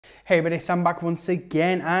Hey everybody, Sam back once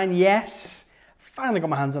again, and yes, finally got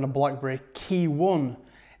my hands on a BlackBerry KEYOne.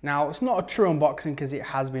 Now, it's not a true unboxing because it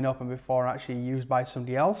has been opened before and actually used by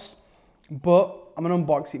somebody else, but I'm going to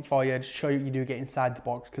unbox it for you to show you what you do get inside the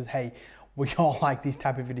box because, hey, we all like these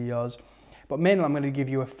type of videos. But mainly, I'm going to give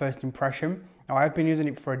you a first impression. Now, I've been using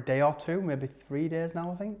it for a day or two, maybe 3 days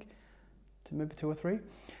now, I think, maybe 2 or 3.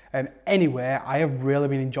 Anyway, I have really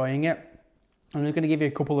been enjoying it. I'm just going to give you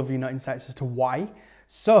a couple of insights as to why.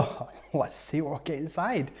 So let's see what we get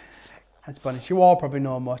inside. As honest, you all probably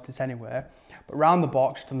know most of this anyway, but around the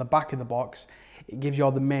box, just on the back of the box, it gives you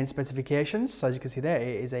all the main specifications. So as you can see there,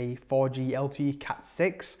 it is a 4G LTE Cat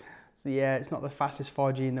 6. So yeah, it's not the fastest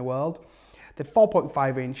 4G in the world. The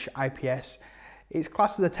 4.5-inch IPS, it's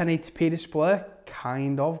classed as a 1080p display,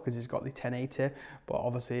 kind of, because it's got the 1080, but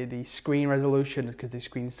obviously the screen resolution, because the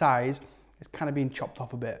screen size, is kind of being chopped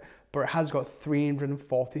off a bit, but it has got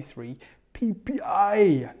 343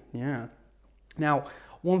 PPI. Yeah. Now,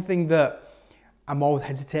 one thing that I'm always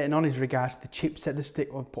hesitating on is regards to the chipset the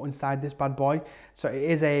stick will put inside this bad boy. So it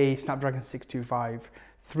is a Snapdragon 625,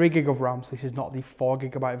 3 gig of RAM, so this is not the 4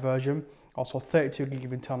 GB version. Also 32 gig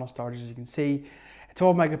of internal storage, as you can see.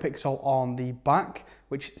 12 megapixel on the back,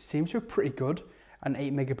 which seems to be pretty good, and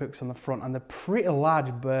 8 megapixels on the front, and the pretty large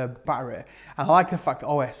battery. And I like the fact that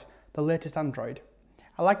OS, the latest Android,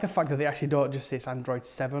 I like the fact that they actually don't just say it's Android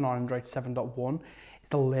 7 or Android 7.1. It's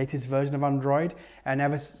the latest version of Android. And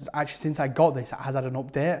actually since I got this, it has had an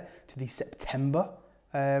update to the September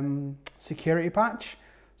security patch.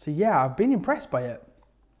 So yeah, I've been impressed by it.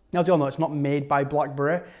 Now, as you all know, it's not made by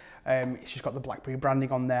BlackBerry. It's just got the BlackBerry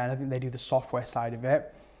branding on there, and I think they do the software side of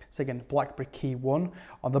it. So again, BlackBerry KEYOne.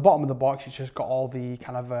 On the bottom of the box, it's just got all the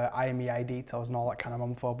kind of IMEI details and all that kind of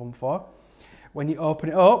mumfo-bumfo. When you open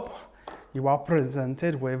it up, you are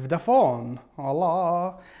presented with the phone.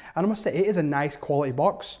 Hola. And I must say, it is a nice quality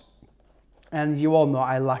box. And you all know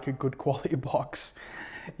I like a good quality box.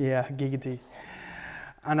 Yeah, giggity.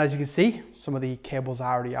 And as you can see, some of the cables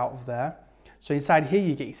are already out of there. So inside here,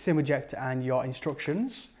 you get your SIM ejector and your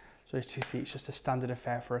instructions. So as you see, it's just a standard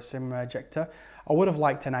affair for a SIM ejector. I would have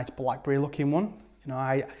liked a nice BlackBerry looking one. You know,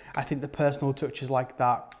 I think the personal touches like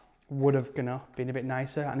that would have been a bit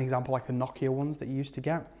nicer. An example like the Nokia ones that you used to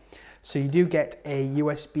get. So you do get a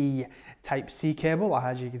USB Type-C cable,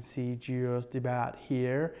 as you can see just about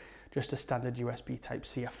here, just a standard USB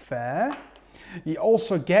Type-C affair. You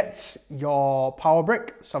also get your power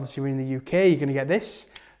brick. So obviously we're in the UK, you're going to get this.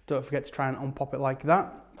 Don't forget to try and unpop it like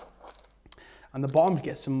that. And the bottom, you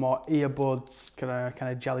get some more earbuds,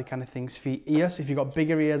 kind of jelly kind of things for your ears. So if you've got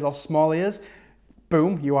bigger ears or small ears,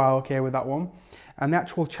 boom, you are okay with that one. And the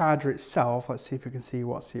actual charger itself, let's see if we can see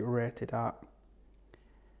what's it rated at.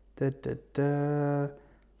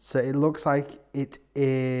 So it looks like it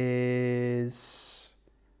is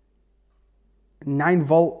 9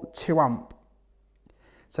 volt, 2 amp.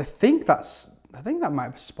 So I think that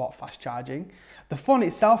might support fast charging. The phone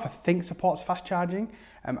itself, I think, supports fast charging.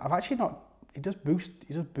 I've actually not. It does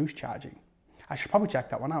boost charging. I should probably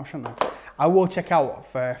check that one out, shouldn't I? I will check out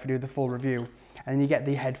if I do the full review. And then you get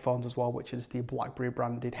the headphones as well, which is the BlackBerry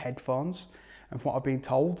branded headphones. And from what I've been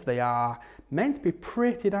told, they are meant to be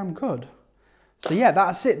pretty damn good. So yeah,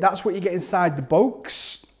 that's it. That's what you get inside the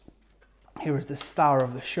box. Here is the star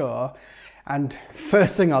of the show. And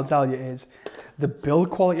first thing I'll tell you is the build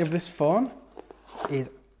quality of this phone is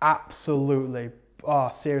absolutely, oh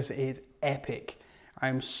seriously, it is epic. I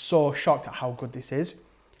am so shocked at how good this is.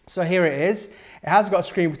 So here it is. It has got a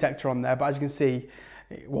screen protector on there, but as you can see,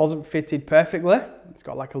 it wasn't fitted perfectly. It's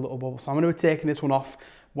got like a little bubble. So I'm going to be taking this one off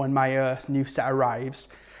when my new set arrives.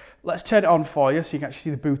 Let's turn it on for you so you can actually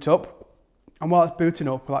see the boot up. And while it's booting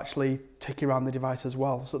up, we'll actually take you around the device as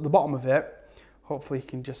well. So at the bottom of it, hopefully you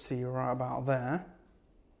can just see right about there,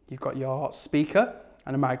 you've got your speaker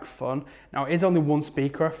and a microphone. Now it is only one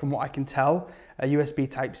speaker from what I can tell, a USB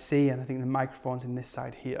Type-C, and I think the microphone's in this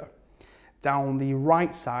side here. Down the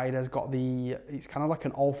right side has got it's kind of like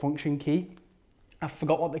an all function key. I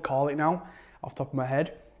forgot what they call it now off the top of my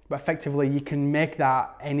head. But effectively, you can make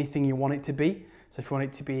that anything you want it to be. So if you want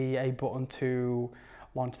it to be a button to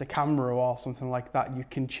launch the camera or something like that, you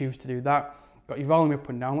can choose to do that. Got your volume up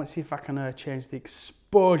and down. Let's see if I can change the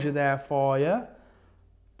exposure there for you.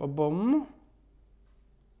 Ba-bum.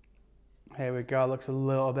 Here we go. Looks a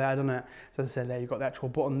little better, doesn't it? So as I said, there you've got the actual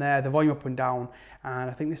button there, the volume up and down, and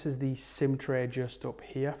I think this is the SIM tray just up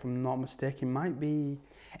here, if I'm not mistaken. Might be.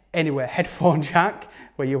 Anyway, headphone jack,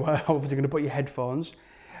 where you are obviously going to put your headphones.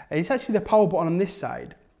 It's actually the power button on this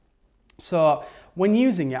side. So when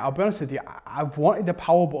using it, I'll be honest with you, I've wanted the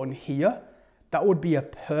power button here. That would be a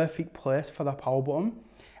perfect place for the power button.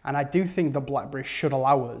 And I do think that BlackBerry should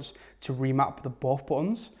allow us to remap the both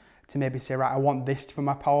buttons to maybe say, right, I want this for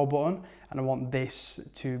my power button and I want this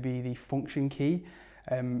to be the function key.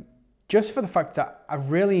 Just for the fact that I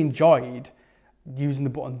really enjoyed using the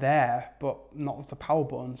button there, but not as the power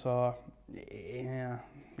button. So yeah,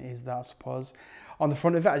 it is that, I suppose. On the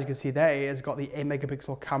front of it, as you can see there, it has got the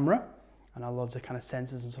 8-megapixel camera and loads of kind of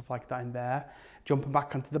sensors and stuff like that in there. Jumping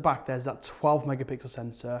back onto the back, there's that 12-megapixel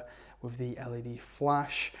sensor with the LED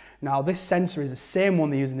flash. Now this sensor is the same one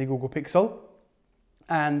they use in the Google Pixel,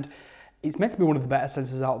 and it's meant to be one of the better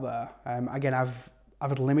sensors out there. Again, I've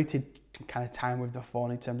had limited kind of time with the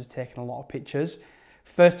phone in terms of taking a lot of pictures.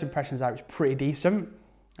 First impressions are it's pretty decent.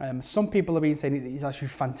 Some people have been saying it's actually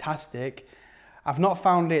fantastic. I've not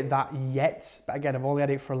found it that yet, but again, I've only had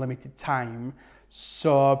it for a limited time,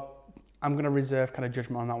 so I'm going to reserve kind of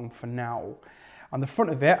judgment on that one for now. On the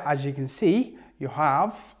front of it, as you can see, you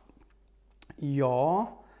have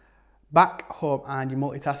your back, home, and your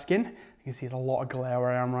multitasking. You can see there's a lot of glare where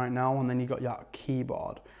I am right now, and then you got your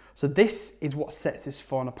keyboard. So this is what sets this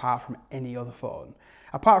phone apart from any other phone.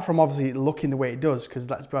 Apart from obviously looking the way it does, because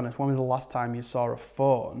let's be honest, when was the last time you saw a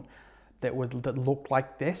phone that looked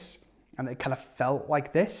like this and it kind of felt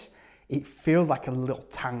like this? It feels like a little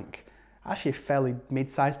tank. Actually a fairly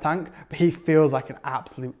mid-sized tank, but he feels like an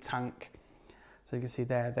absolute tank. So you can see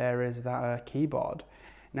there is that keyboard.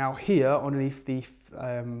 Now here, underneath the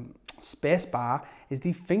space bar, is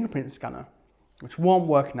the fingerprint scanner, which won't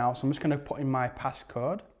work now, so I'm just going to put in my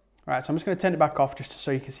passcode. Right, so I'm just going to turn it back off just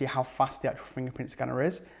so you can see how fast the actual fingerprint scanner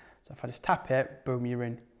is. So if I just tap it, boom, you're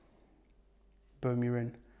in. Boom, you're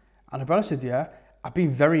in. And to be honest with you, I've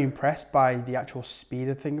been very impressed by the actual speed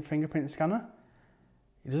of the fingerprint scanner.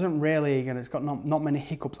 It doesn't really, again, it's got not many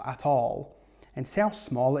hiccups at all. And see how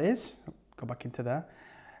small it is? Go back into there.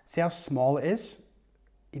 See how small it is?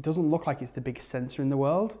 It doesn't look like it's the biggest sensor in the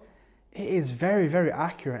world. It is very, very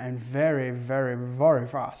accurate and very, very, very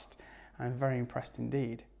fast. I'm very impressed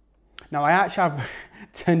indeed. Now I actually have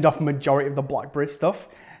turned off majority of the BlackBerry stuff.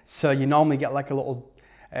 So you normally get like a little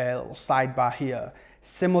sidebar here,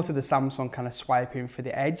 similar to the Samsung kind of swiping for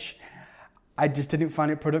the edge. I just didn't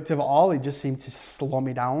find it productive at all. It just seemed to slow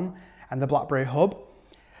me down. And the BlackBerry hub.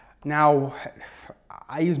 Now,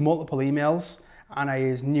 I use multiple emails and I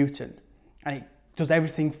use Newton, and it does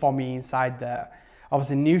everything for me inside there.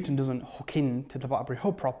 Obviously, Newton doesn't hook into the BlackBerry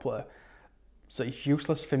hub properly, so it's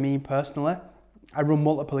useless for me personally. I run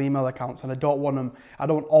multiple email accounts and I don't want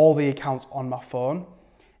all the accounts on my phone.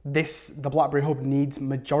 The BlackBerry hub needs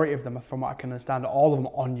majority of them, from what I can understand, all of them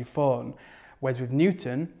on your phone. Whereas with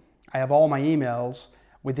Newton, I have all my emails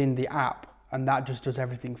within the app, and that just does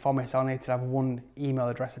everything for me. So I need to have one email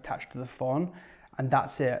address attached to the phone, and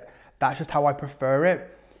that's it. That's just how I prefer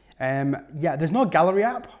it. Yeah, there's no gallery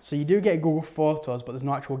app, so you do get Google Photos, but there's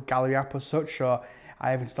no actual gallery app as such, so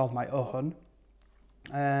I have installed my own.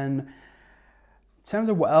 And in terms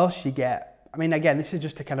of what else you get, I mean, again, this is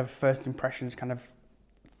just a kind of first impressions kind of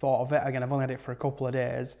thought of it. Again, I've only had it for a couple of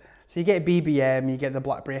days. So you get BBM, you get the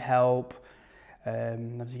BlackBerry Help,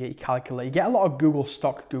 you get your calculator. You get a lot of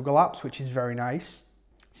stock Google apps, which is very nice.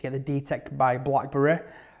 So you get the Detect by BlackBerry.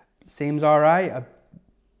 Seems all right. I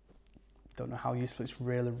don't know how useful it's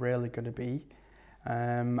really going to be.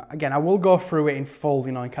 Again, I will go through it in full,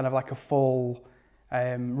 in kind of like a full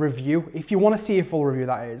review. If you want to see a full review,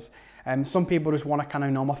 that is. Some people just want to kind of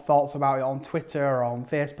know my thoughts about it on Twitter or on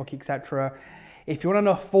Facebook, etc. If you want to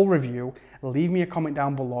know a full review, leave me a comment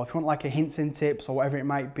down below. If you want like a hints and tips or whatever it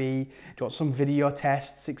might be, do you want some video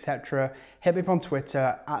tests, etc., hit me up on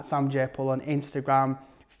Twitter, at samjpullen, Instagram,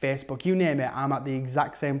 Facebook, you name it. I'm at the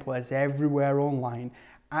exact same place everywhere online,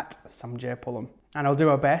 at samjpullen. And I'll do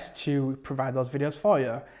my best to provide those videos for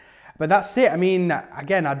you. But that's it. I mean,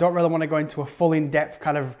 again, I don't really want to go into a full in-depth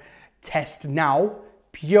kind of test now,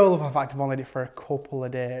 purely for the fact I've only had it for a couple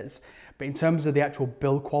of days. But in terms of the actual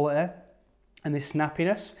build quality and the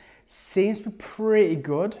snappiness, seems to be pretty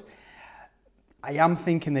good. I am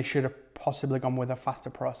thinking they should have possibly gone with a faster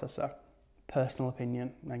processor. Personal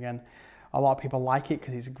opinion. Again, a lot of people like it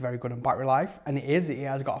because it's very good on battery life, and it is. It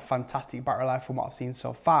has got a fantastic battery life from what I've seen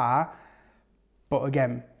so far. But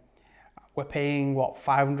again, we're paying what,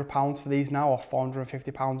 £500 for these now, or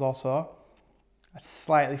 £450 or so. A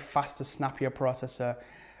slightly faster, snappier processor.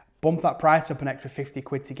 Bump that price up an extra 50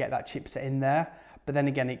 quid to get that chipset in there. But then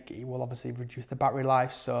again, it will obviously reduce the battery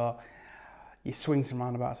life, so you swings and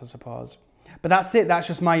roundabouts, I suppose. But that's it. That's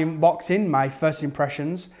just my unboxing, my first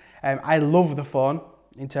impressions. I love the phone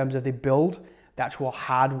in terms of the build. The actual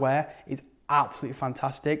hardware is absolutely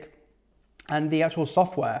fantastic. And the actual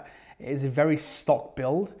software is a very stock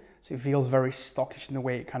build, so it feels very stockish in the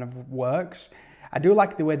way it kind of works. I do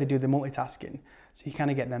like the way they do the multitasking. So you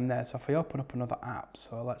kind of get them there. So if I open up another app,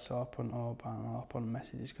 so let's open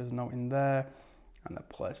messages because there's nothing there, and the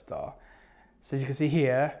Play Store. So as you can see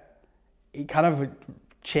here, it kind of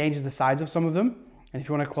changes the size of some of them. And if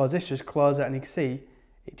you want to close this, just close it and you can see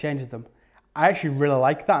it changes them. I actually really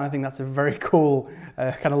like that, and I think that's a very cool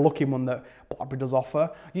kind of looking one that BlackBerry does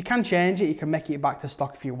offer. You can change it, you can make it back to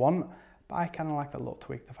stock if you want, but I kind of like that little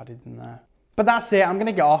tweak they've added in there. But that's it, I'm going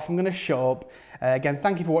to get off, I'm going to shut up. Again,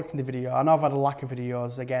 thank you for watching the video. I know I've had a lack of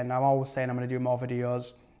videos. Again, I'm always saying I'm going to do more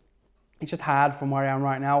videos. It's just hard from where I am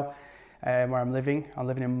right now, where I'm living. I'm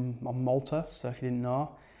living on Malta, so if you didn't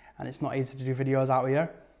know, and it's not easy to do videos out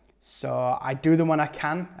here. So I do them when I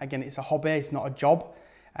can. Again, it's a hobby, it's not a job.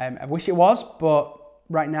 I wish it was, but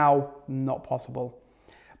right now, not possible.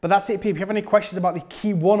 But that's it, people. If you have any questions about the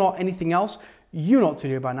KEYOne or anything else, you know what to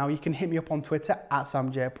do by now. You can hit me up on Twitter at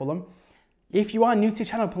samjpullen. If you are new to the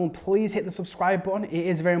channel, please hit the subscribe button. It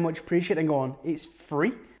is very much appreciated. And go on, it's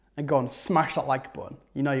free. And go on, smash that like button.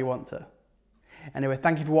 You know you want to. Anyway,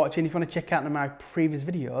 thank you for watching. If you want to check out my previous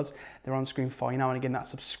videos, they're on screen for you now. And again, that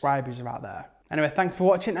subscribers are out there. Anyway, thanks for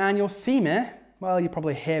watching, and you'll see me, well, you'll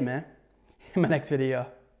probably hear me in my next video.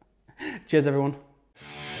 Cheers, everyone.